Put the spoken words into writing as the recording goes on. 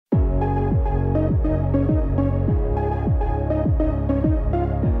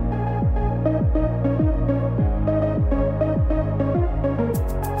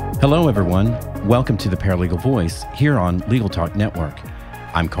Hello, everyone. Welcome to the Paralegal Voice here on Legal Talk Network.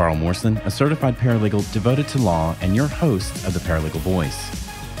 I'm Carl Morrison, a certified paralegal devoted to law and your host of the Paralegal Voice.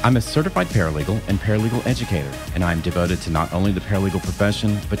 I'm a certified paralegal and paralegal educator, and I'm devoted to not only the paralegal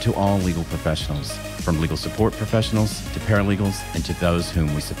profession, but to all legal professionals, from legal support professionals to paralegals and to those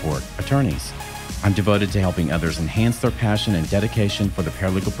whom we support, attorneys. I'm devoted to helping others enhance their passion and dedication for the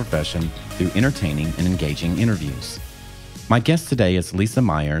paralegal profession through entertaining and engaging interviews. My guest today is Lisa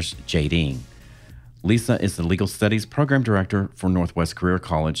Myers, JD. Lisa is the Legal Studies Program Director for Northwest Career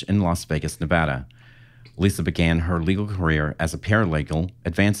College in Las Vegas, Nevada. Lisa began her legal career as a paralegal,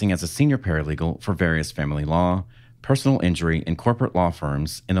 advancing as a senior paralegal for various family law, personal injury, and corporate law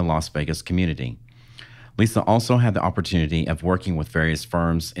firms in the Las Vegas community. Lisa also had the opportunity of working with various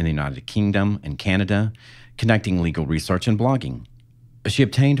firms in the United Kingdom and Canada, conducting legal research and blogging. She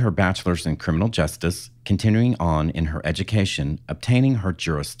obtained her bachelor's in criminal justice, continuing on in her education, obtaining her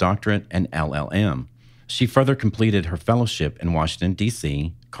Juris Doctorate and LLM. She further completed her fellowship in Washington,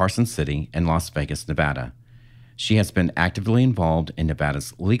 D.C., Carson City, and Las Vegas, Nevada. She has been actively involved in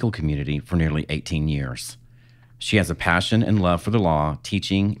Nevada's legal community for nearly 18 years. She has a passion and love for the law,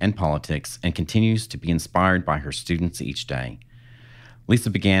 teaching, and politics, and continues to be inspired by her students each day.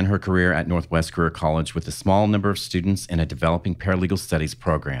 Lisa began her career at Northwest Career College with a small number of students in a developing paralegal studies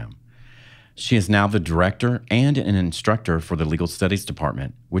program. She is now the director and an instructor for the Legal Studies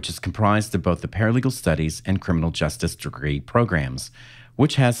Department, which is comprised of both the Paralegal Studies and Criminal Justice degree programs,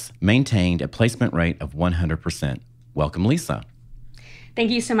 which has maintained a placement rate of 100%. Welcome, Lisa. Thank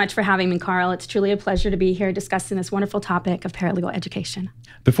you so much for having me, Carl. It's truly a pleasure to be here discussing this wonderful topic of paralegal education.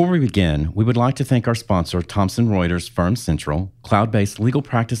 Before we begin, we would like to thank our sponsor, Thomson Reuters Firm Central, cloud-based legal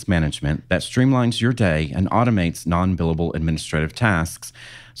practice management that streamlines your day and automates non-billable administrative tasks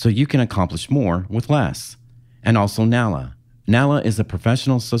so you can accomplish more with less. And also NALA. NALA is a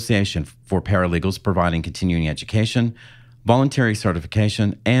professional association for paralegals providing continuing education, voluntary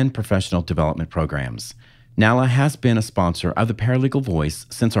certification, and professional development programs. NALA has been a sponsor of the Paralegal Voice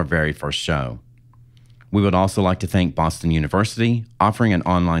since our very first show. We would also like to thank Boston University, offering an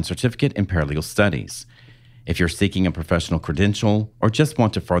online certificate in paralegal studies. If you're seeking a professional credential or just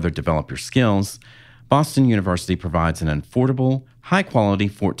want to further develop your skills, Boston University provides an affordable, high-quality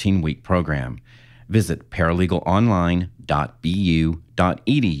 14-week program. Visit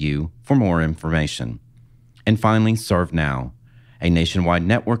paralegalonline.bu.edu for more information. And finally, ServeNow, a nationwide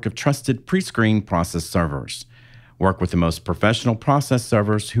network of trusted pre-screened process servers. Work with the most professional process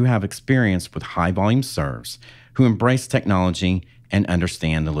servers who have experience with high-volume serves, who embrace technology and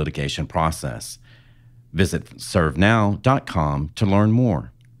understand the litigation process. Visit servenow.com to learn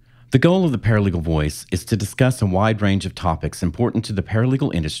more. The goal of the Paralegal Voice is to discuss a wide range of topics important to the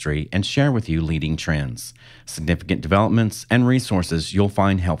paralegal industry and share with you leading trends, significant developments, and resources you'll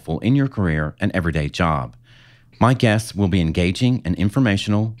find helpful in your career and everyday job. My guests will be engaging and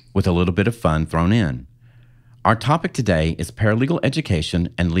informational with a little bit of fun thrown in. Our topic today is paralegal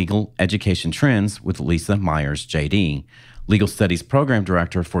education and legal education trends with Lisa Myers, JD, Legal Studies Program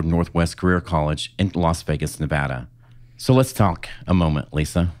Director for Northwest Career College in Las Vegas, Nevada. So let's talk a moment,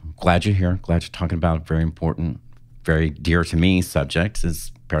 Lisa. Glad you're here. Glad you're talking about a very important, very dear to me subject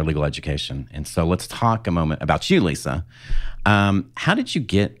is paralegal education. And so let's talk a moment about you, Lisa. How did you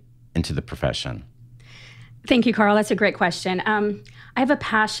get into the profession? Thank you, Carl. That's a great question. I have a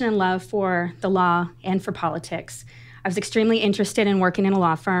passion and love for the law and for politics. I was extremely interested in working in a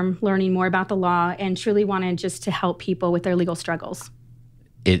law firm, learning more about the law, and truly wanted just to help people with their legal struggles.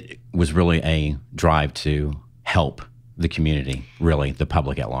 It was really a drive to help the community, really, the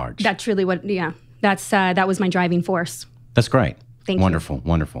public at large. That's really what, that was my driving force. That's great. Thank you. Wonderful,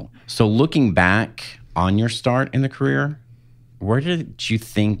 wonderful. So looking back on your start in the career, where did you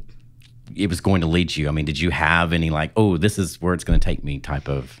think it was going to lead you? I mean, did you have any this is where it's going to take me type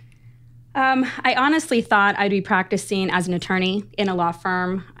of? I honestly thought I'd be practicing as an attorney in a law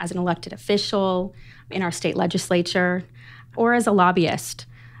firm, as an elected official in our state legislature, or as a lobbyist,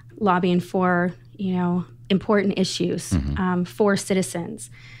 lobbying for, important issues for citizens.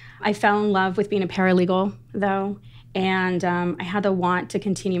 I fell in love with being a paralegal, though, and I had the want to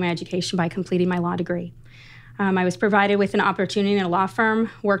continue my education by completing my law degree. I was provided with an opportunity in a law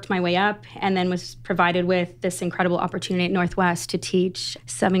firm, worked my way up, and then was provided with this incredible opportunity at Northwest to teach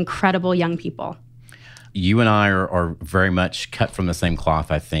some incredible young people. You and I are very much cut from the same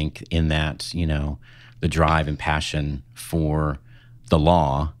cloth, I think, in that, the drive and passion for the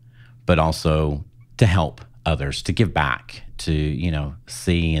law, but also to help others, to give back, to,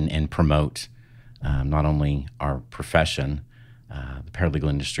 see and promote not only our profession, the paralegal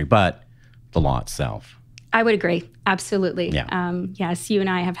industry, but the law itself. I would agree. Absolutely. Yeah. Yes, you and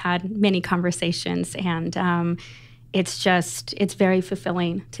I have had many conversations, and it's very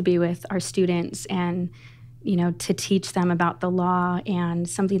fulfilling to be with our students and, to teach them about the law and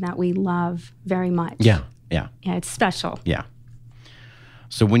something that we love very much. Yeah. Yeah. Yeah, it's special. Yeah.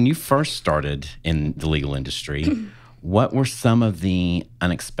 So when you first started in the legal industry, what were some of the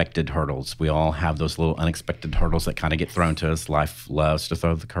unexpected hurdles? We all have those little unexpected hurdles that kind of get thrown to us. Life loves to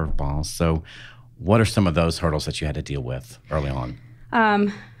throw the curveballs. So what are some of those hurdles that you had to deal with early on?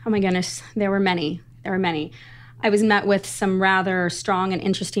 Oh my goodness, there were many. I was met with some rather strong and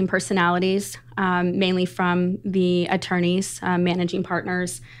interesting personalities, mainly from the attorneys, managing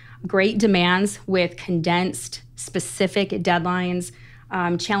partners. Great demands with condensed, specific deadlines,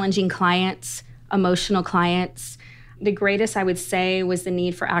 challenging clients, emotional clients. The greatest, I would say, was the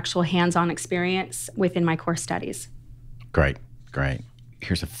need for actual hands-on experience within my core studies. Great.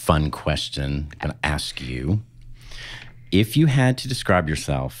 Here's a fun question I'm going to ask you. If you had to describe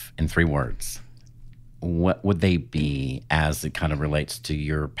yourself in 3 words, what would they be as it kind of relates to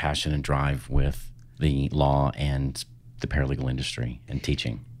your passion and drive with the law and the paralegal industry and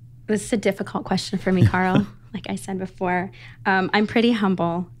teaching? This is a difficult question for me, Carl. Like I said before, I'm pretty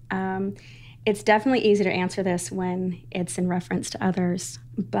humble. It's definitely easy to answer this when it's in reference to others,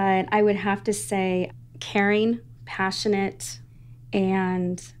 but I would have to say caring, passionate,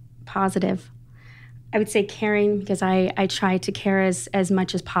 and positive. I would say caring because I try to care as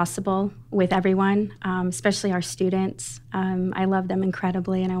much as possible with everyone, especially our students. I love them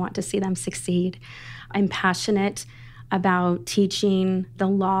incredibly and I want to see them succeed. I'm passionate about teaching the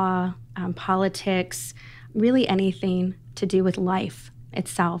law, politics, really anything to do with life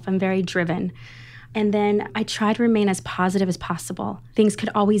itself. I'm very driven. And then I try to remain as positive as possible. Things could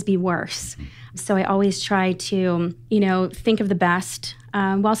always be worse. So I always try to, think of the best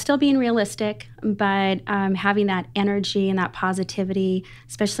while still being realistic, but having that energy and that positivity,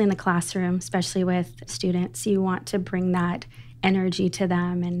 especially in the classroom, especially with students. You want to bring that energy to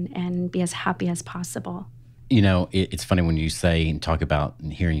them and be as happy as possible. It's funny when you say and talk about,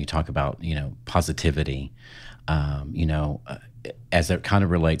 and hearing you talk about, positivity, as it kind of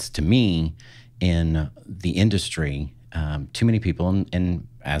relates to me in the industry, too many people, and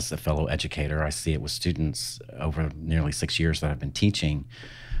as a fellow educator, I see it with students over nearly 6 years that I've been teaching,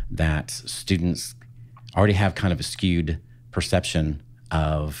 that students already have kind of a skewed perception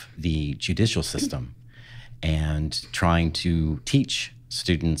of the judicial system, and trying to teach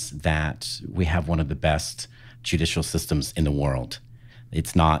students that we have one of the best judicial systems in the world.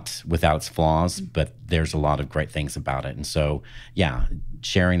 It's not without its flaws, but there's a lot of great things about it. And so,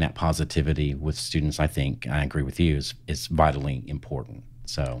 sharing that positivity with students, I think, I agree with you, is vitally important.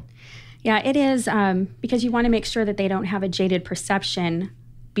 So, yeah, it is because you want to make sure that they don't have a jaded perception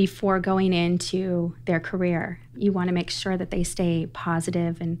before going into their career. You want to make sure that they stay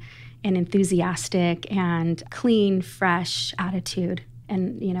positive and enthusiastic and clean, fresh attitude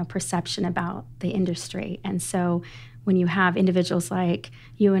and, perception about the industry. And so when you have individuals like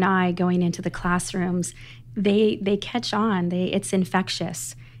you and I going into the classrooms, they catch on. It's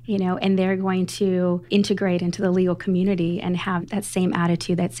infectious, and they're going to integrate into the legal community and have that same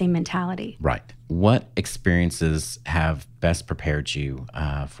attitude, that same mentality. Right. What experiences have best prepared you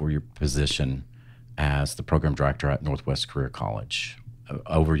for your position as the program director at Northwest Career College?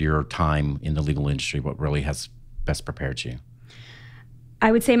 Over your time in the legal industry, what really has best prepared you?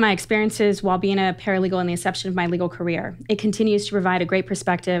 I would say my experiences while being a paralegal in the inception of my legal career. It continues to provide a great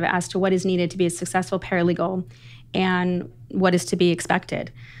perspective as to what is needed to be a successful paralegal and what is to be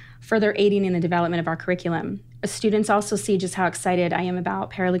expected, further aiding in the development of our curriculum. Students also see just how excited I am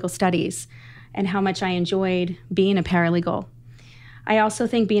about paralegal studies and how much I enjoyed being a paralegal. I also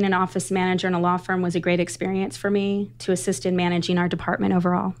think being an office manager in a law firm was a great experience for me to assist in managing our department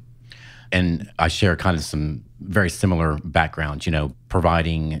overall. And I share kind of some very similar backgrounds,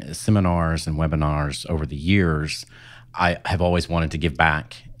 providing seminars and webinars over the years. I have always wanted to give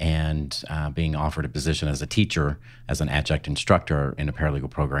back, and being offered a position as a teacher, as an adjunct instructor in a paralegal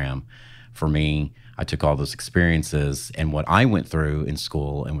program, for me, I took all those experiences and what I went through in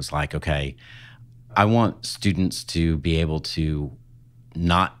school and was like, okay, I want students to be able to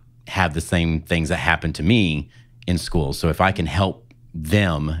not have the same things that happened to me in school. So if I can help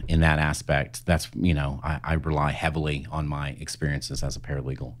them in that aspect, that's, I rely heavily on my experiences as a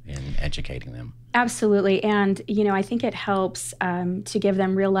paralegal in educating them. Absolutely. And, I think it helps to give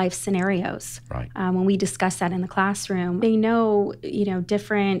them real life scenarios. Right. When we discuss that in the classroom, they know,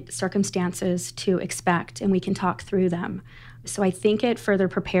 different circumstances to expect, and we can talk through them. So I think it further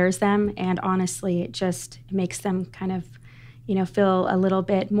prepares them, and honestly, it just makes them kind of, feel a little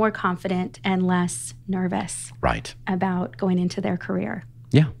bit more confident and less nervous Right. about going into their career.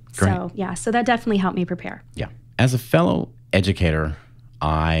 Yeah, great. So that definitely helped me prepare. Yeah. As a fellow educator,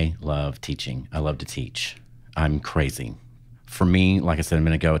 I love teaching. I love to teach. I'm crazy. For me, like I said a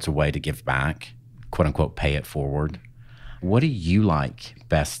minute ago, it's a way to give back, quote unquote, pay it forward. What do you like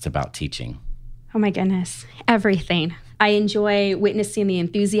best about teaching? Oh my goodness, everything. I enjoy witnessing the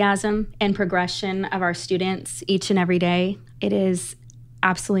enthusiasm and progression of our students each and every day. It is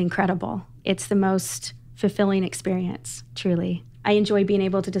absolutely incredible. It's the most fulfilling experience, truly. I enjoy being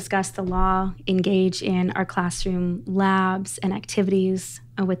able to discuss the law, engage in our classroom labs and activities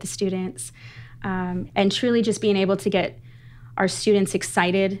with the students, and truly just being able to get our students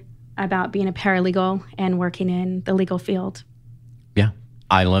excited about being a paralegal and working in the legal field. Yeah,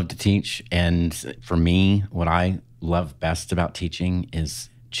 I love to teach. And for me, what I love best about teaching is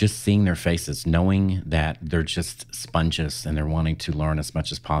just seeing their faces, knowing that they're just sponges and they're wanting to learn as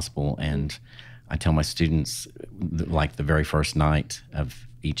much as possible. And I tell my students, like the very first night of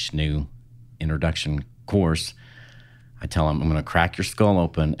each new introduction course, I tell them, I'm going to crack your skull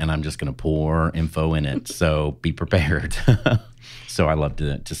open and I'm just going to pour info in it. So be prepared. So I love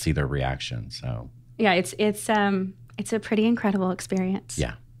to see their reaction. So yeah, it's a pretty incredible experience.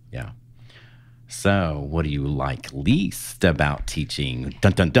 Yeah. So what do you like least about teaching?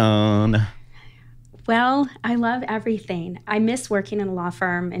 Dun, dun, dun. Well, I love everything. I miss working in a law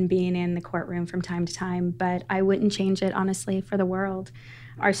firm and being in the courtroom from time to time, but I wouldn't change it, honestly, for the world.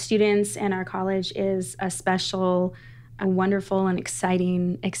 Our students and our college is a special, a wonderful and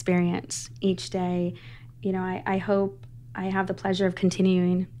exciting experience each day. I hope I have the pleasure of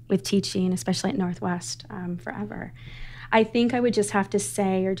continuing with teaching, especially at Northwest, forever. I think I would just have to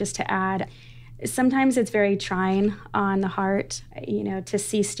say, or just to add, sometimes it's very trying on the heart, to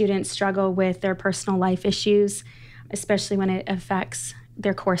see students struggle with their personal life issues, especially when it affects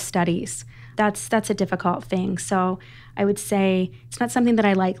their core studies. That's a difficult thing. So I would say it's not something that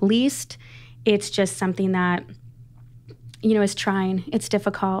I like least. It's just something that, is trying. It's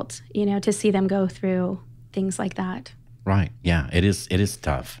difficult, to see them go through things like that. Right. Yeah, it is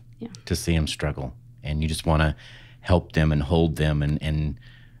tough to see them struggle. And you just want to help them and hold them and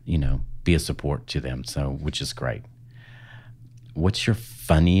be a support to them, so which is great. What's your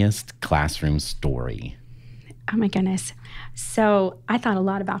funniest classroom story? Oh my goodness. So I thought a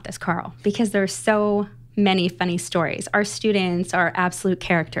lot about this, Carl, because there's so many funny stories. Our students are absolute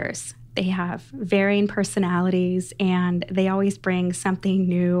characters. They have varying personalities and they always bring something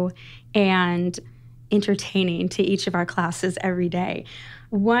new and entertaining to each of our classes every day.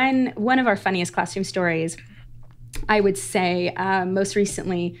 One of our funniest classroom stories, I would say, most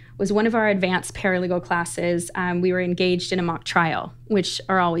recently was one of our advanced paralegal classes. We were engaged in a mock trial, which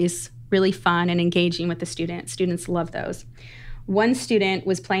are always really fun and engaging with the students. Students love those. One student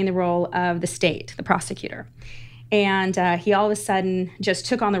was playing the role of the state, the prosecutor. And he all of a sudden just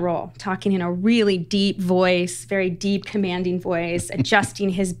took on the role, talking in a really deep voice, very deep, commanding voice, adjusting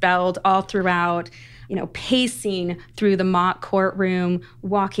his belt all throughout, pacing through the mock courtroom,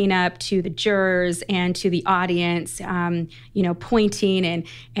 walking up to the jurors and to the audience, pointing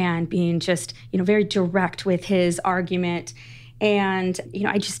and being just, very direct with his argument. And,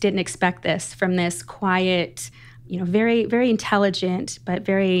 I just didn't expect this from this quiet, very, very intelligent, but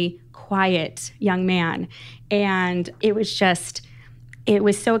very quiet young man. And it was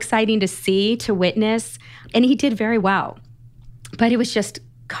so exciting to see, to witness, and he did very well. But it was just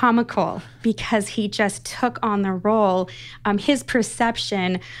comical because he just took on the role, his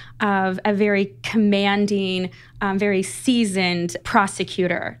perception of a very commanding, very seasoned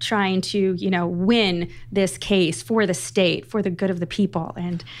prosecutor trying to, win this case for the state, for the good of the people.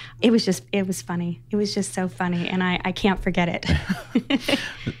 And it was funny. It was just so funny. And I can't forget it.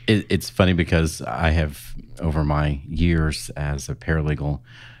 It's funny because I have, over my years as a paralegal,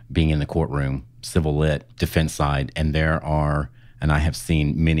 being in the courtroom, civil lit, defense side, and I have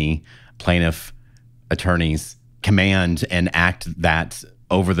seen many plaintiff attorneys command and act that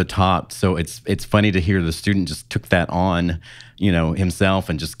over the top. So it's funny to hear the student just took that on, himself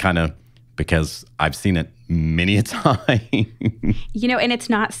and just kind of, because I've seen it many a time. And it's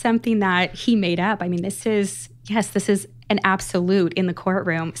not something that he made up. I mean, this is an absolute in the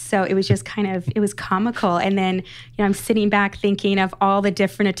courtroom. So it was just it was comical. And then, I'm sitting back thinking of all the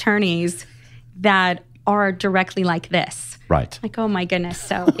different attorneys that are directly like this. Right. Like, oh my goodness.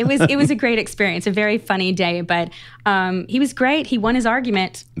 So it was a great experience, a very funny day, but he was great. He won his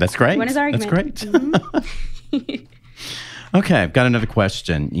argument. That's great. He won his argument. That's great. Mm-hmm. Okay, I've got another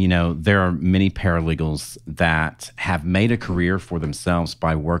question. There are many paralegals that have made a career for themselves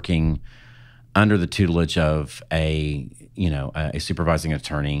by working under the tutelage of a supervising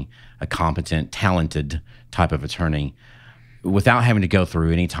attorney, a competent, talented type of attorney, without having to go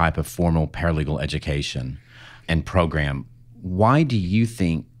through any type of formal paralegal education and program. Why do you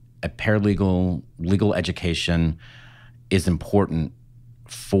think a paralegal legal education is important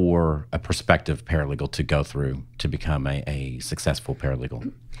for a prospective paralegal to go through to become a successful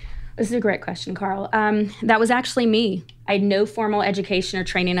paralegal? This is a great question, Carl. That was actually me. I had no formal education or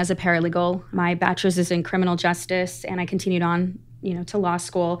training as a paralegal. My bachelor's is in criminal justice, and I continued on, to law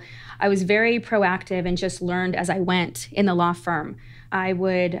school. I was very proactive and just learned as I went in the law firm. I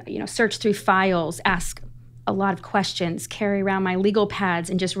would, search through files, ask a lot of questions, carry around my legal pads,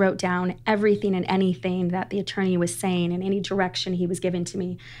 and just wrote down everything and anything that the attorney was saying and any direction he was giving to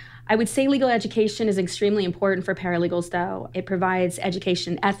me. I would say legal education is extremely important for paralegals, though. It provides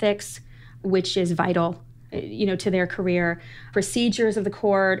education in ethics, which is vital, to their career, procedures of the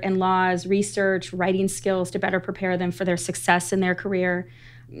court and laws, research, writing skills to better prepare them for their success in their career.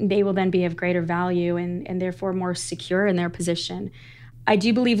 They will then be of greater value and therefore more secure in their position. I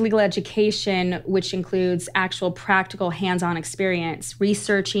do believe legal education, which includes actual practical hands-on experience,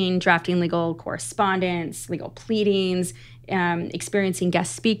 researching, drafting legal correspondence, legal pleadings, experiencing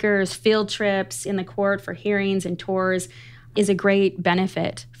guest speakers, field trips in the court for hearings and tours, is a great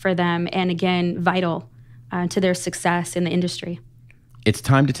benefit for them and, again, vital to their success in the industry. It's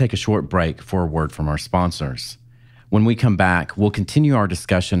time to take a short break for a word from our sponsors. When we come back, we'll continue our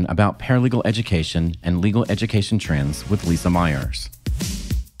discussion about paralegal education and legal education trends with Lisa Myers.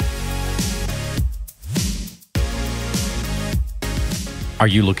 Are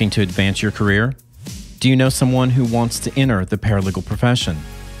you looking to advance your career? Do you know someone who wants to enter the paralegal profession?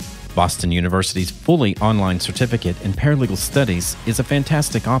 Boston University's fully online certificate in paralegal studies is a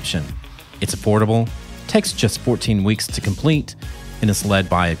fantastic option. It's affordable, takes just 14 weeks to complete, and is led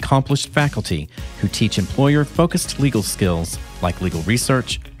by accomplished faculty who teach employer-focused legal skills like legal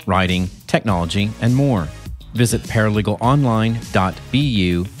research, writing, technology, and more. Visit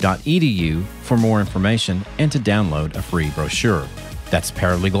paralegalonline.bu.edu for more information and to download a free brochure. That's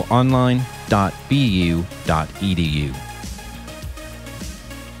paralegalonline.bu.edu.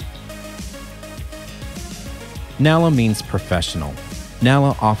 NALA means professional.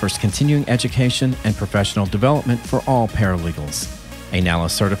 NALA offers continuing education and professional development for all paralegals. A NALA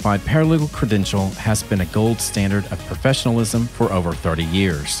certified paralegal credential has been a gold standard of professionalism for over 30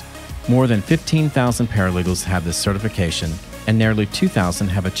 years. More than 15,000 paralegals have this certification, and nearly 2,000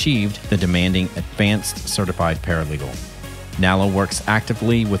 have achieved the demanding advanced certified paralegal. NALA works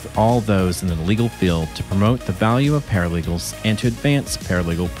actively with all those in the legal field to promote the value of paralegals and to advance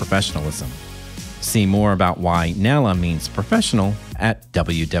paralegal professionalism. See more about why NALA means professional at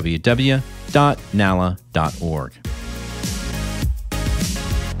www.nala.org.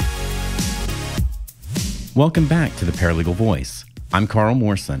 Welcome back to the Paralegal Voice. I'm Carl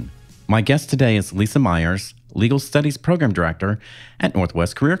Morrison. My guest today is Lisa Myers, Legal Studies Program Director at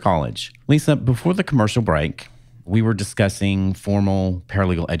Northwest Career College. Lisa, before the commercial break, we were discussing formal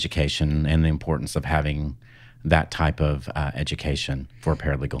paralegal education and the importance of having that type of education for a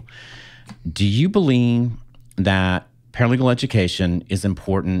paralegal. Do you believe that paralegal education is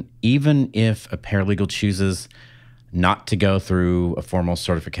important even if a paralegal chooses not to go through a formal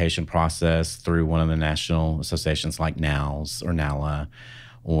certification process through one of the national associations like NALS or NALA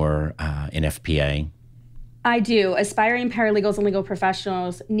or NFPA? I do. Aspiring paralegals and legal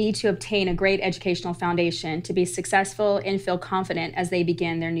professionals need to obtain a great educational foundation to be successful and feel confident as they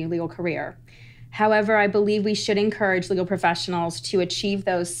begin their new legal career. However, I believe we should encourage legal professionals to achieve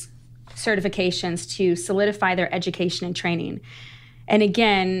those certifications to solidify their education and training. And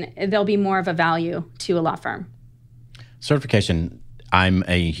again, they'll be more of a value to a law firm. Certification, I'm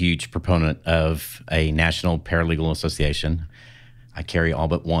a huge proponent of a National Paralegal Association. I carry all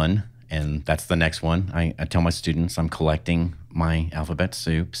but one, and that's the next one. I tell my students I'm collecting my alphabet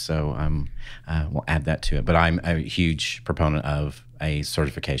soup, so we'll add that to it. But I'm a huge proponent of a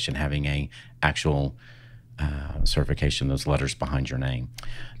certification, having a actual certification, those letters behind your name.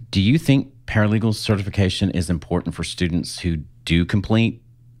 Do you think paralegal certification is important for students who do complete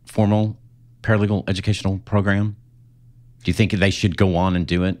formal paralegal educational program? Do you think they should go on and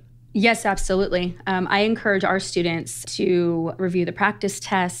do it? Yes, absolutely. I encourage our students to review the practice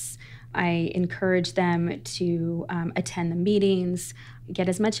tests. I encourage them to attend the meetings, get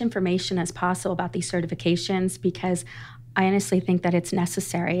as much information as possible about these certifications, because I honestly think that it's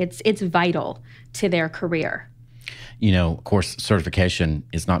necessary. It's vital to their career. You know, of course, certification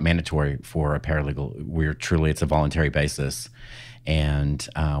is not mandatory for a paralegal. It's a voluntary basis. And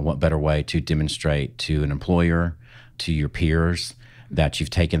what better way to demonstrate to an employer, to your peers, that you've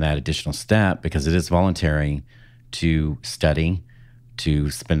taken that additional step, because it is voluntary to study, to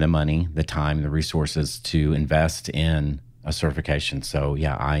spend the money, the time, the resources to invest in a certification. So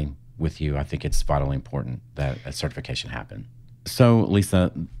yeah, I'm with you. I think it's vitally important that a certification happen. So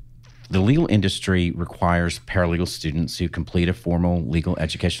Lisa, the legal industry requires paralegal students who complete a formal legal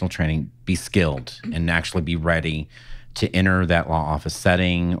educational training be skilled and actually be ready to enter that law office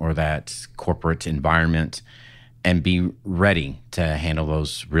setting or that corporate environment and be ready to handle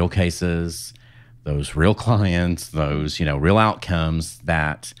those real cases, those real clients, those, real outcomes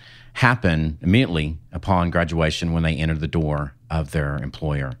that happen immediately upon graduation when they enter the door of their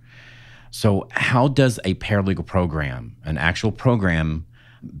employer. So how does a paralegal program, an actual program,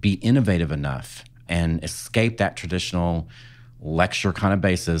 be innovative enough and escape that traditional lecture kind of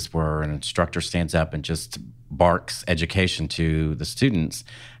basis where an instructor stands up and just barks education to the students?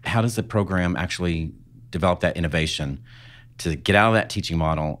 How does the program actually develop that innovation to get out of that teaching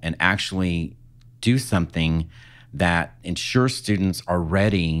model and actually do something that ensures students are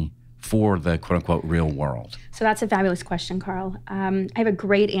ready for the quote-unquote real world? So that's a fabulous question, Carl. I have a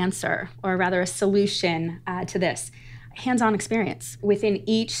great answer, or rather a solution to this. Hands-on experience within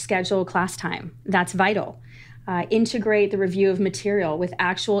each scheduled class time. That's vital. Integrate the review of material with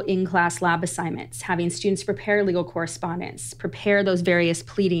actual in-class lab assignments, having students prepare legal correspondence, prepare those various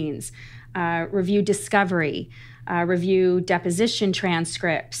pleadings, review discovery, review deposition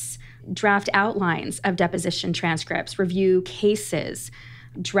transcripts, draft outlines of deposition transcripts, review cases,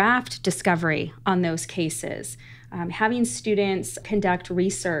 draft discovery on those cases, having students conduct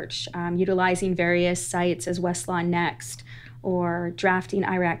research, utilizing various sites as Westlaw Next, or drafting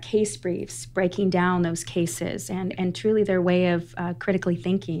IRAC case briefs, breaking down those cases, and truly their way of critically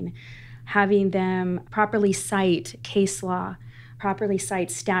thinking, having them properly cite case law, properly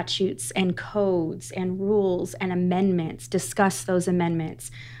cite statutes and codes and rules and amendments, discuss those amendments.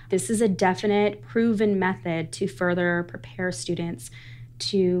 This is a definite, proven method to further prepare students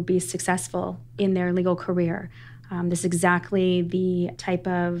to be successful in their legal career. This is exactly the type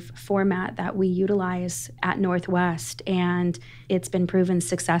of format that we utilize at Northwest, and it's been proven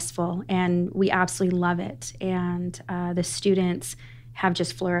successful, and we absolutely love it. And the students have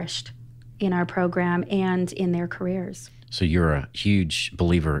just flourished in our program and in their careers. So you're a huge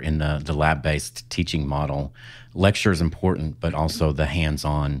believer in the lab-based teaching model. Lecture is important, but also the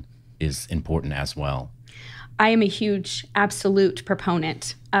hands-on is important as well. I am a huge, absolute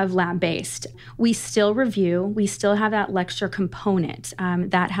proponent of lab-based. We still review. We still have that lecture component.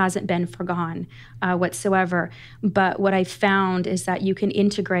 That hasn't been forgone whatsoever. But what I found is that you can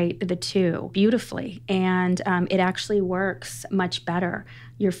integrate the two beautifully, and it actually works much better.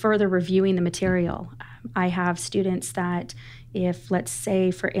 You're further reviewing the material. I have students that if, let's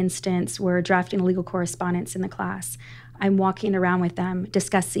say, for instance, we're drafting a legal correspondence in the class, I'm walking around with them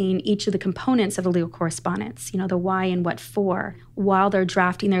discussing each of the components of a legal correspondence, the why and what for, while they're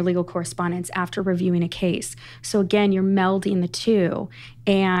drafting their legal correspondence after reviewing a case. So again, you're melding the two,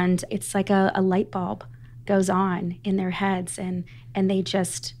 and it's like a light bulb goes on in their heads, and they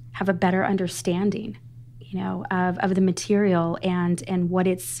just have a better understanding, of the material and what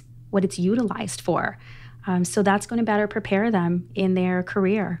it's utilized for. So that's going to better prepare them in their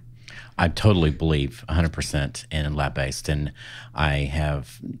career. I totally believe 100% in lab-based, and I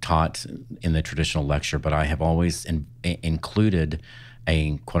have taught in the traditional lecture, but I have always included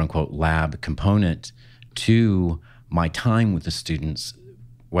a quote-unquote lab component to my time with the students,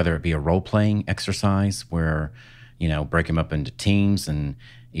 whether it be a role-playing exercise where, break them up into teams, and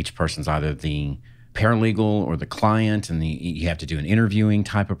each person's either the paralegal or the client, and you have to do an interviewing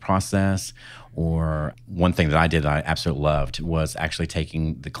type of process. Or one thing that I did that I absolutely loved was actually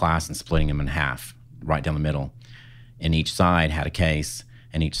taking the class and splitting them in half, right down the middle. And each side had a case,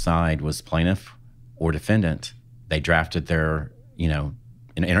 and each side was plaintiff or defendant. They drafted their,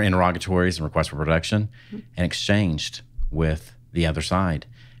 interrogatories and requests for production and exchanged with the other side,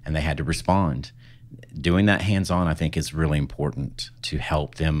 and they had to respond. Doing that hands-on, I think, is really important to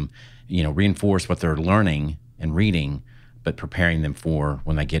help them, reinforce what they're learning and reading, but preparing them for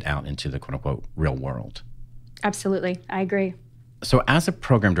when they get out into the quote-unquote real world. Absolutely. I agree. So as a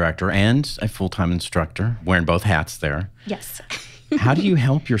program director and a full-time instructor, wearing both hats there, yes. how do you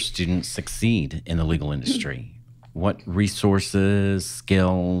help your students succeed in the legal industry? What resources,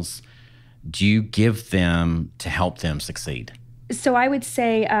 skills do you give them to help them succeed? So I would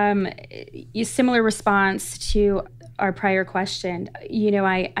say a similar response to our prior question.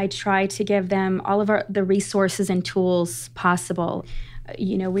 I try to give them all of the resources and tools possible.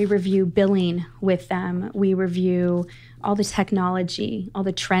 We review billing with them. We review all the technology, all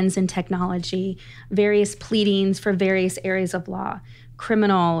the trends in technology, various pleadings for various areas of law.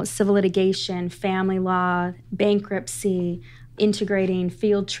 criminal, civil litigation, family law, bankruptcy, integrating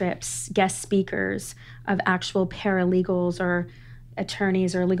field trips, guest speakers of actual paralegals or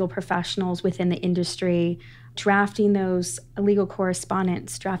attorneys or legal professionals within the industry, drafting those legal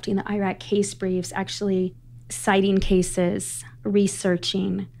correspondence, drafting the IRAC case briefs, actually citing cases,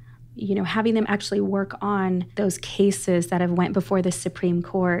 researching, having them actually work on those cases that have went before the Supreme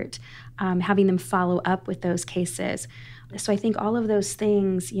Court, having them follow up with those cases. So I think all of those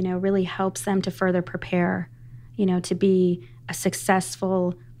things, really helps them to further prepare, to be a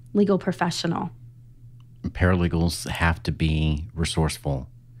successful legal professional. Paralegals have to be resourceful.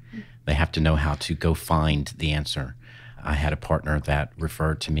 They have to know how to go find the answer. I had a partner that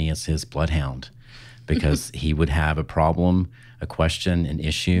referred to me as his bloodhound because he would have a problem, a question, an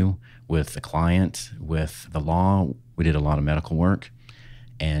issue with a client, with the law. We did a lot of medical work.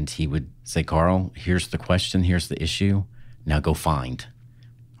 And he would say, Carl, here's the question, here's the issue. Now go find.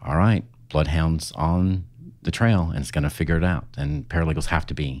 All right, bloodhound's on the trail and it's going to figure it out. And paralegals have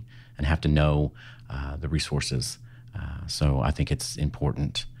to be and have to know the resources. So I think it's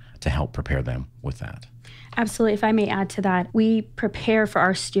important to help prepare them with that. Absolutely. If I may add to that, we prepare for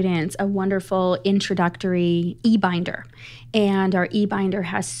our students a wonderful introductory e-binder. And our e-binder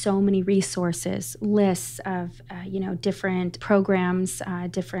has so many resources, lists of, different programs,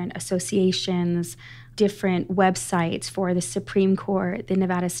 different associations, different websites for the Supreme Court, the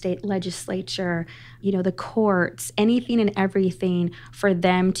Nevada State Legislature, the courts, anything and everything for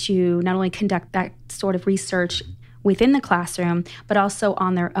them to not only conduct that sort of research within the classroom, but also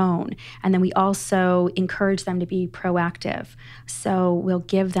on their own. And then we also encourage them to be proactive. So we'll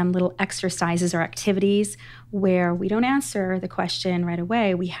give them little exercises or activities where we don't answer the question right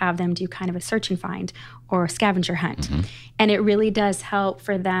away. We have them do kind of a search and find or a scavenger hunt. Mm-hmm. And it really does help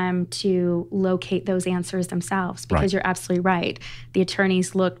for them to locate those answers themselves because Right. You're absolutely right. The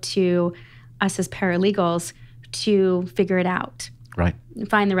attorneys look to us as paralegals to figure it out. Right. And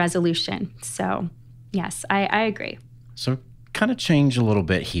find the resolution. So yes, I agree. So kind of change a little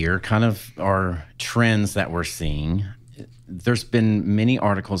bit here, kind of our trends that we're seeing. There's been many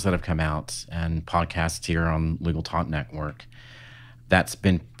articles that have come out and podcasts here on Legal Talk Network that's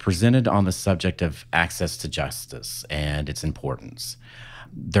been presented on the subject of access to justice and its importance.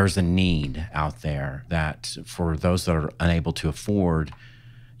 There's a need out there that for those that are unable to afford,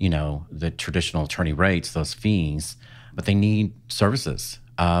 the traditional attorney rates, those fees, but they need services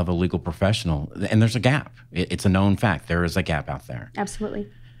of a legal professional. And there's a gap. It's a known fact. There is a gap out there. Absolutely.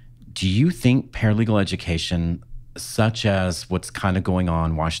 Do you think paralegal education, such as what's kind of going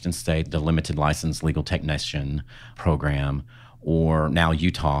on in Washington State, the limited license legal technician program, or now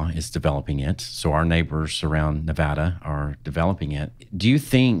Utah is developing it, so our neighbors around Nevada are developing it. Do you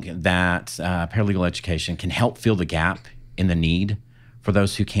think that paralegal education can help fill the gap in the need for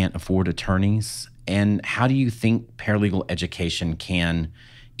those who can't afford attorneys? And how do you think paralegal education can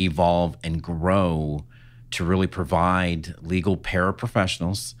evolve and grow to really provide legal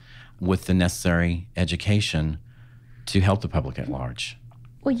paraprofessionals with the necessary education to help the public at large?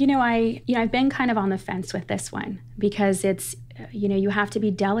 Well, I've been kind of on the fence with this one because it's, you have to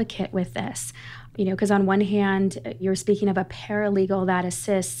be delicate with this, because on one hand, you're speaking of a paralegal that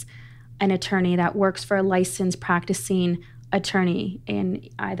assists an attorney that works for a licensed practicing attorney in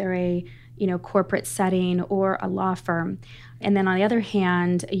either a corporate setting or a law firm. And then on the other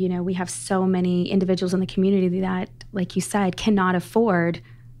hand, we have so many individuals in the community that, like you said, cannot afford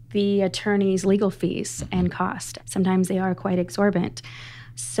the attorney's legal fees and cost. Sometimes they are quite exorbitant.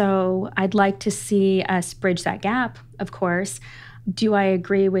 So I'd like to see us bridge that gap, of course. Do I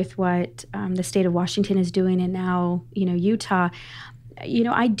agree with what the state of Washington is doing and now, Utah?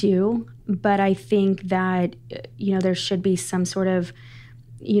 I do, but I think that, there should be some sort of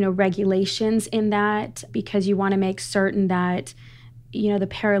regulations in that because you want to make certain that, the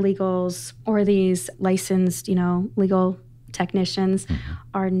paralegals or these licensed, legal technicians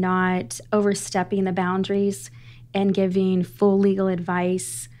are not overstepping the boundaries and giving full legal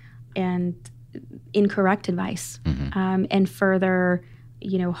advice and incorrect advice and further,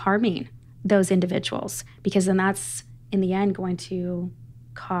 harming those individuals because then that's in the end going to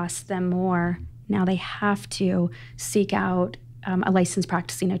cost them more. Now they have to seek out a licensed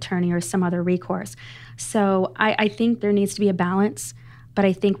practicing attorney or some other recourse. So I think there needs to be a balance, but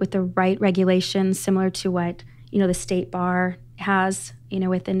I think with the right regulations, similar to what, the state bar has,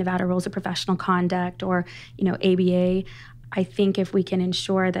 with the Nevada Rules of Professional Conduct or, ABA, I think if we can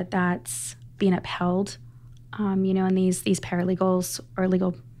ensure that that's being upheld, and these paralegals or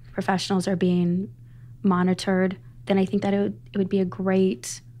legal professionals are being monitored, then I think that it would be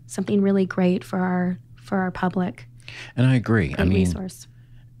something really great for our public. And I agree. Great resource.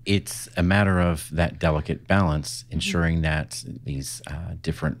 It's a matter of that delicate balance, ensuring that these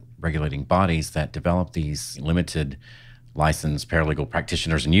different regulating bodies that develop these limited licensed paralegal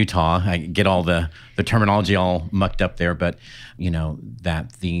practitioners in Utah, I get all the terminology all mucked up there, but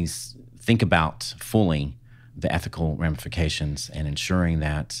that these think about fully the ethical ramifications and ensuring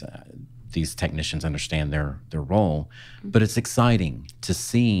that these technicians understand their role. But it's exciting to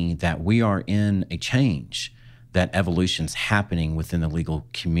see that we are in a change, that evolution's happening within the legal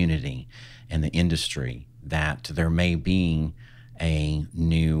community and the industry, that there may be a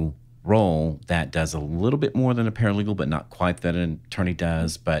new role that does a little bit more than a paralegal, but not quite that an attorney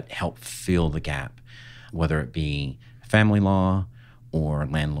does, but help fill the gap, whether it be family law or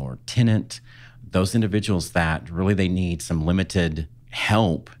landlord-tenant, those individuals that really they need some limited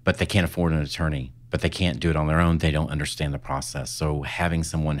help, but they can't afford an attorney, but they can't do it on their own. They don't understand the process. So having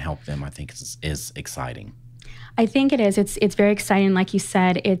someone help them, I think, is exciting. I think it is. It's very exciting. Like you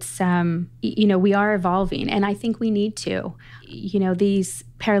said, it's, we are evolving, and I think we need to. These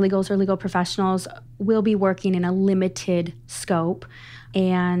paralegals or legal professionals will be working in a limited scope,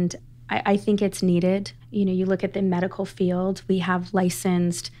 and I think it's needed. You look at the medical field, we have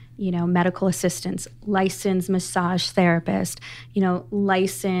licensed, medical assistants, licensed massage therapist,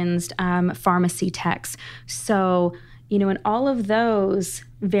 licensed pharmacy techs. So, in all of those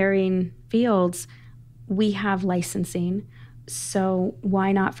varying fields, we have licensing, so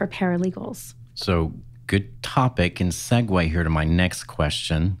why not for paralegals? So good topic and segue here to my next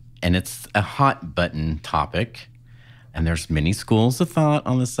question, and it's a hot button topic, and there's many schools of thought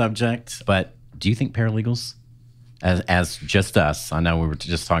on the subject, but do you think paralegals, as just us, I know we were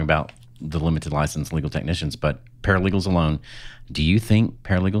just talking about the limited licensed legal technicians, but paralegals alone, do you think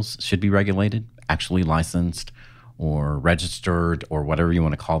paralegals should be regulated, actually licensed or registered or whatever you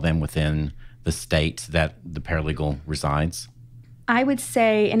want to call them within the state that the paralegal resides? I would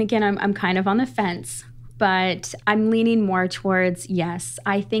say, and again, I'm kind of on the fence, but I'm leaning more towards yes.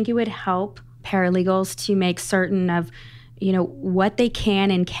 I think it would help paralegals to make certain of, what they can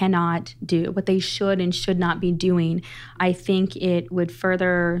and cannot do, what they should and should not be doing. I think it would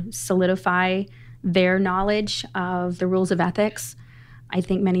further solidify their knowledge of the rules of ethics. I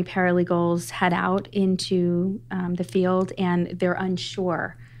think many paralegals head out into the field and they're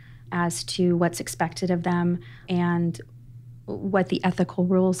unsure as to what's expected of them and what the ethical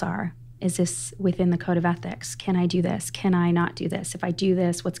rules are. Is this within the code of ethics? Can I do this? Can I not do this? If I do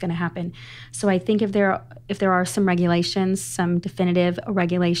this, what's going to happen? So I think if there are some regulations, some definitive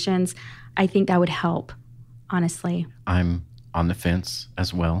regulations, I think that would help, honestly. I'm on the fence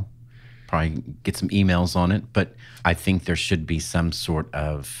as well. Probably get some emails on it, but I think there should be some sort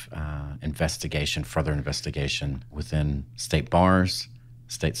of further investigation within state bars,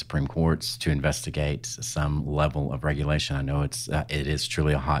 state Supreme Courts to investigate some level of regulation. I know it is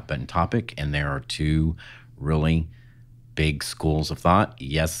truly a hot button topic, and there are two really big schools of thought.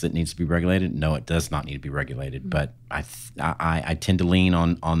 Yes, it needs to be regulated. No, it does not need to be regulated. But I tend to lean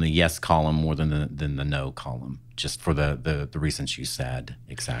on the yes column more than the no column, just for the reasons you said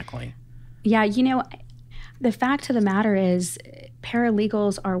exactly. Yeah, the fact of the matter is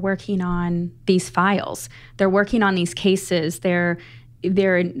paralegals are working on these files. They're working on these cases.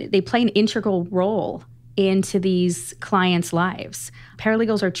 They play an integral role into these clients' lives.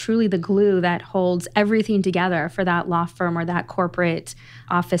 Paralegals are truly the glue that holds everything together for that law firm or that corporate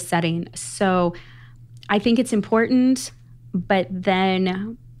office setting. So I think it's important, but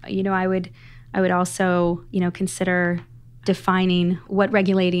then, I would also, consider defining what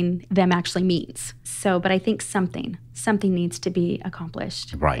regulating them actually means. So, but I think something needs to be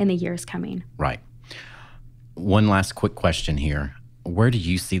accomplished in the years coming. Right. One last quick question here. Where do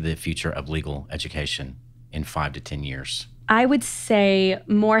you see the future of legal education in 5 to 10 years? I would say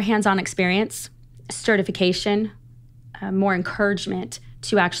more hands-on experience, certification, more encouragement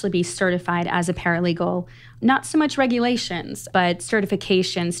to actually be certified as a paralegal. Not so much regulations, but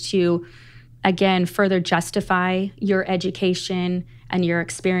certifications to, again, further justify your education and your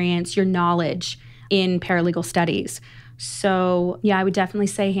experience, your knowledge in paralegal studies. So, yeah, I would definitely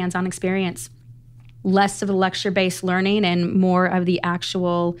say hands-on experience. Less of the lecture-based learning and more of the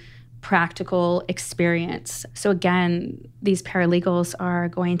actual practical experience. So again, these paralegals are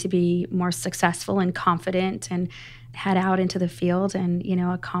going to be more successful and confident and head out into the field and,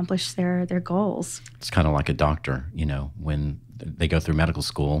 accomplish their goals. It's kind of like a doctor, when they go through medical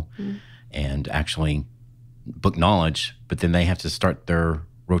school and actually book knowledge, but then they have to start their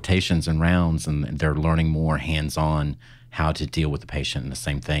rotations and rounds and they're learning more hands-on how to deal with the patient. And the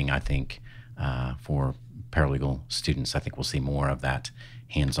same thing, I think, for paralegal students, I think we'll see more of that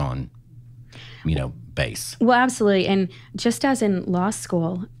hands-on base. Well, absolutely. And just as in law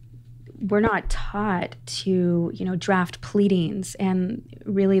school, we're not taught to, draft pleadings and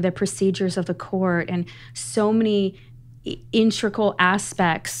really the procedures of the court and so many integral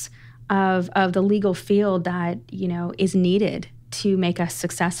aspects of the legal field that, is needed to make us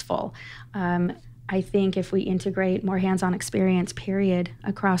successful. I think if we integrate more hands-on experience, period,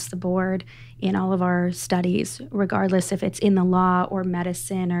 across the board in all of our studies, regardless if it's in the law or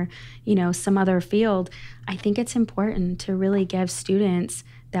medicine or, some other field, I think it's important to really give students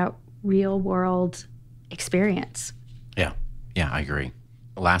that real-world experience. Yeah, I agree.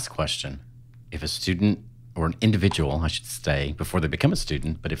 Last question. If a student or an individual, I should say, before they become a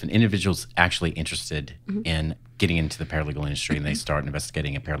student, but if an individual's actually interested in getting into the paralegal industry and they start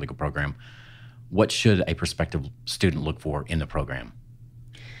investigating a paralegal program, what should a prospective student look for in the program?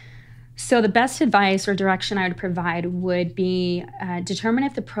 So the best advice or direction I would provide would be determine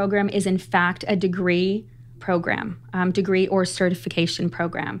if the program is in fact a degree program, degree or certification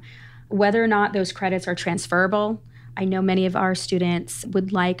program, whether or not those credits are transferable. I know many of our students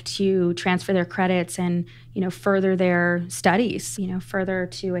would like to transfer their credits and, further their studies, further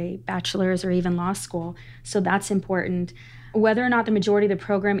to a bachelor's or even law school. So that's important. Whether or not the majority of the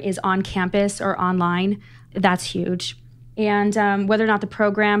program is on campus or online, that's huge. And whether or not the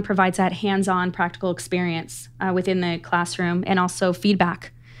program provides that hands-on practical experience within the classroom and also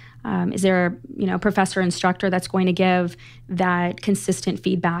feedback. Is there a professor or instructor that's going to give that consistent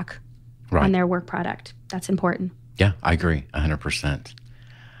feedback on their work product? That's important. Yeah, I agree 100%.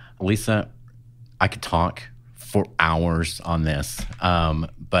 Lisa, I could talk for hours on this,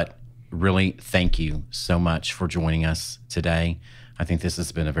 but really thank you so much for joining us today. I think this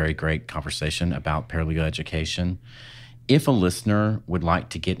has been a very great conversation about paralegal education. If a listener would like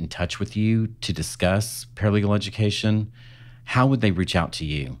to get in touch with you to discuss paralegal education, how would they reach out to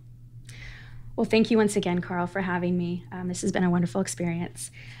you? Well, thank you once again, Carl, for having me. This has been a wonderful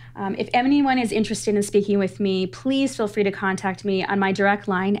experience. If anyone is interested in speaking with me, please feel free to contact me on my direct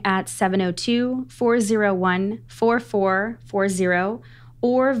line at 702-401-4440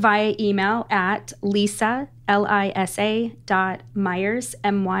 or via email at Lisa, Lisa, .myers,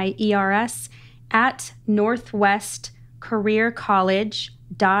 MYERS, at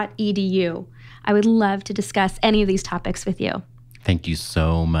northwestcareercollege.edu. I would love to discuss any of these topics with you. Thank you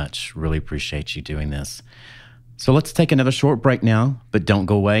so much. Really appreciate you doing this. So let's take another short break now, but don't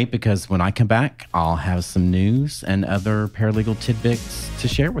go away because when I come back, I'll have some news and other paralegal tidbits to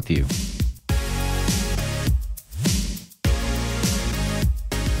share with you.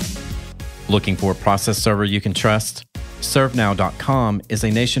 Looking for a process server you can trust? ServeNow.com is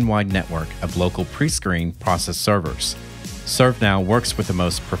a nationwide network of local pre-screened process servers. ServeNow works with the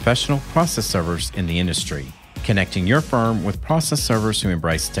most professional process servers in the industry, connecting your firm with process servers who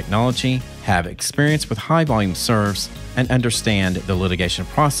embrace technology, have experience with high-volume serves, and understand the litigation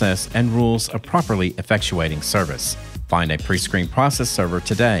process and rules of properly effectuating service. Find a pre-screened process server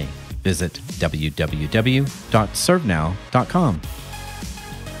today. Visit www.servenow.com.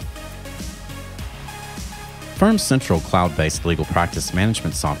 Firm Central cloud-based legal practice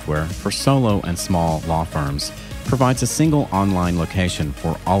management software for solo and small law firms provides a single online location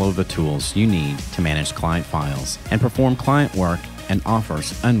for all of the tools you need to manage client files and perform client work, and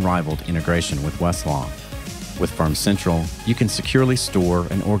offers unrivaled integration with Westlaw. With Firm Central, you can securely store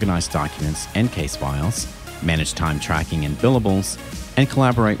and organize documents and case files, manage time tracking and billables, and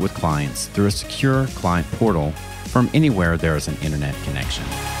collaborate with clients through a secure client portal from anywhere there is an internet connection.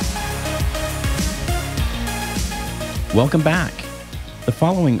 Welcome back. The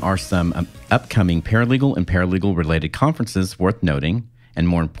following are some upcoming paralegal and paralegal-related conferences worth noting, and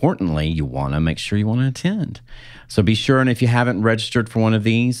more importantly, you want to make sure you want to attend. So be sure, and if you haven't registered for one of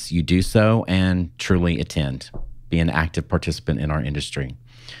these, you do so and truly attend. Be an active participant in our industry.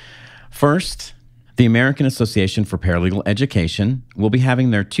 First, the American Association for Paralegal Education will be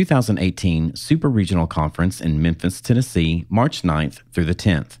having their 2018 Super Regional Conference in Memphis, Tennessee, March 9th through the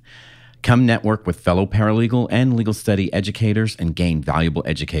 10th. Come network with fellow paralegal and legal study educators and gain valuable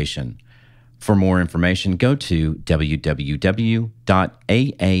education. For more information, go to www.aafpe.org.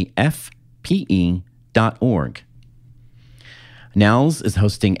 NALS is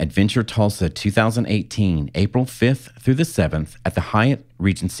hosting Adventure Tulsa 2018, April 5th through the 7th at the Hyatt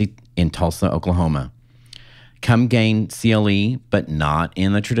Regency in Tulsa, Oklahoma. Come gain CLE, but not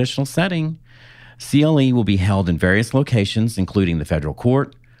in the traditional setting. CLE will be held in various locations, including the federal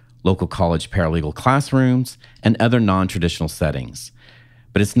court, local college paralegal classrooms, and other non-traditional settings.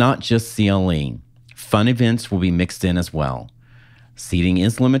 But it's not just CLE. Fun events will be mixed in as well. Seating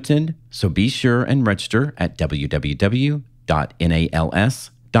is limited, so be sure and register at www.nals.org.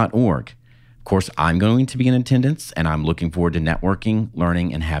 Of course, I'm going to be in attendance, and I'm looking forward to networking,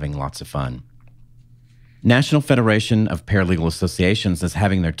 learning, and having lots of fun. National Federation of Paralegal Associations is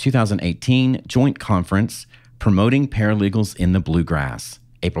having their 2018 joint conference, Promoting Paralegals in the Bluegrass,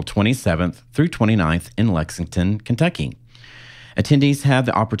 April 27th through 29th in Lexington, Kentucky. Attendees have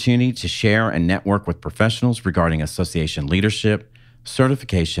the opportunity to share and network with professionals regarding association leadership,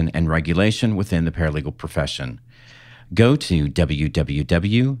 certification, and regulation within the paralegal profession. Go to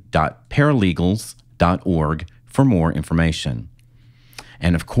www.paralegals.org for more information.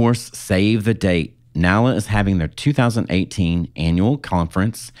 And of course, save the date. NALA is having their 2018 annual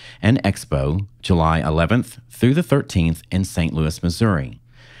conference and expo July 11th through the 13th in St. Louis, Missouri.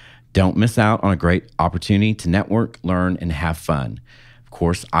 Don't miss out on a great opportunity to network, learn, and have fun. Of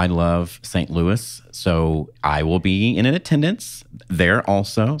course, I love St. Louis, so I will be in attendance there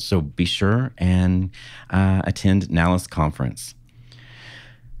also. So be sure and attend NALA's conference.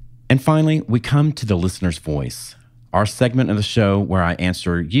 And finally, we come to the listener's voice, our segment of the show where I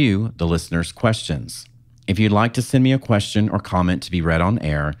answer you, the listener's questions. If you'd like to send me a question or comment to be read on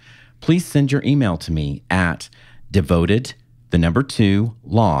air, please send your email to me at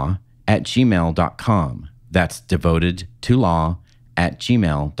devoted2law@gmail.com. That's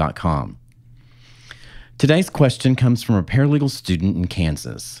devoted2law@gmail.com. Today's question comes from a paralegal student in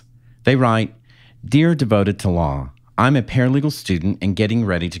Kansas. They write, "Dear Devoted to Law, I'm a paralegal student and getting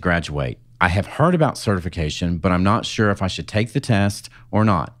ready to graduate. I have heard about certification, but I'm not sure if I should take the test or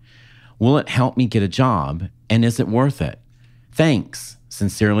not. Will it help me get a job, and is it worth it? Thanks.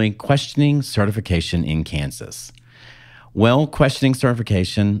 Sincerely, Questioning Certification in Kansas." Well, questioning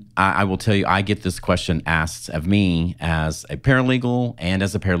certification, I will tell you, I get this question asked of me as a paralegal and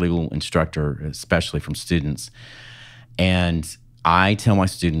as a paralegal instructor, especially from students. And I tell my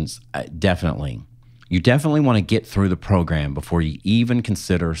students, you definitely want to get through the program before you even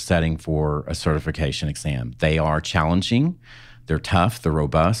consider setting for a certification exam. They are challenging, they're tough, they're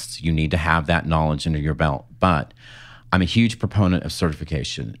robust. You need to have that knowledge under your belt. But I'm a huge proponent of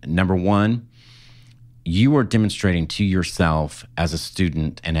certification. Number one, you are demonstrating to yourself as a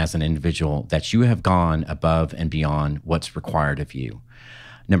student and as an individual that you have gone above and beyond what's required of you.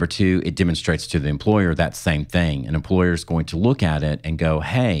 Number two, it demonstrates to the employer that same thing. An employer is going to look at it and go,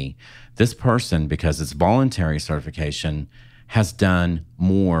 hey, this person, because it's voluntary certification, has done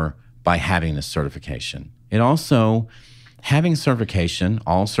more by having this certification. It also, having certification,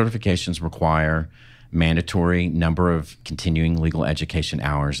 all certifications require mandatory number of continuing legal education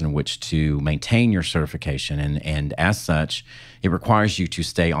hours in which to maintain your certification. And as such, it requires you to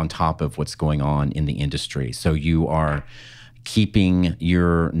stay on top of what's going on in the industry. So you are keeping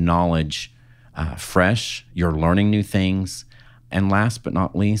your knowledge fresh, you're learning new things. And last but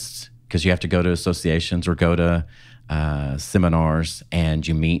not least, because you have to go to associations or go to seminars and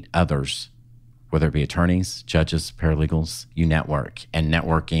you meet others, whether it be attorneys, judges, paralegals, you network. And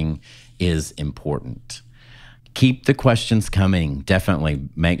networking is important. Keep the questions coming. Definitely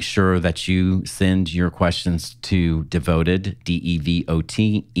make sure that you send your questions to devoted,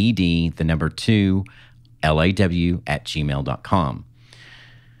 DEVOTED, the number 2, LAW@gmail.com.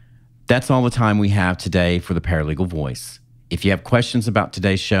 That's all the time we have today for the Paralegal Voice. If you have questions about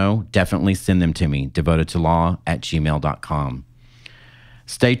today's show, definitely send them to me, devotedtolaw@gmail.com.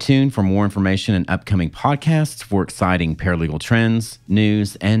 Stay tuned for more information and upcoming podcasts for exciting paralegal trends,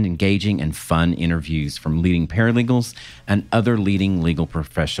 news, and engaging and fun interviews from leading paralegals and other leading legal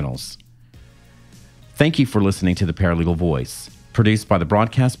professionals. Thank you for listening to the Paralegal Voice, produced by the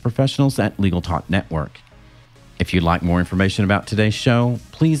broadcast professionals at Legal Talk Network. If you'd like more information about today's show,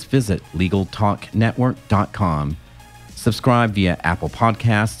 please visit LegalTalkNetwork.com, subscribe via Apple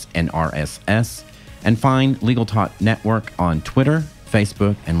Podcasts and RSS, and find Legal Talk Network on Twitter,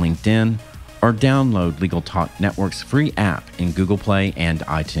 Facebook, and LinkedIn, or download Legal Talk Network's free app in Google Play and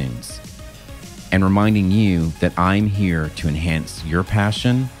iTunes. And reminding you that I'm here to enhance your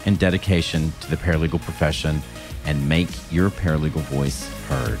passion and dedication to the paralegal profession and make your paralegal voice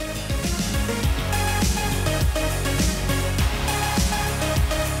heard.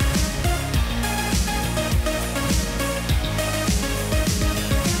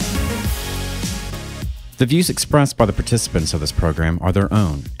 The views expressed by the participants of this program are their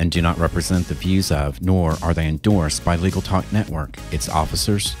own and do not represent the views of, nor are they endorsed by Legal Talk Network, its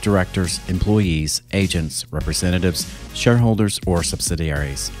officers, directors, employees, agents, representatives, shareholders, or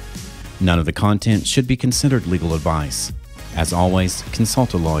subsidiaries. None of the content should be considered legal advice. As always,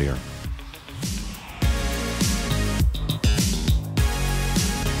 consult a lawyer.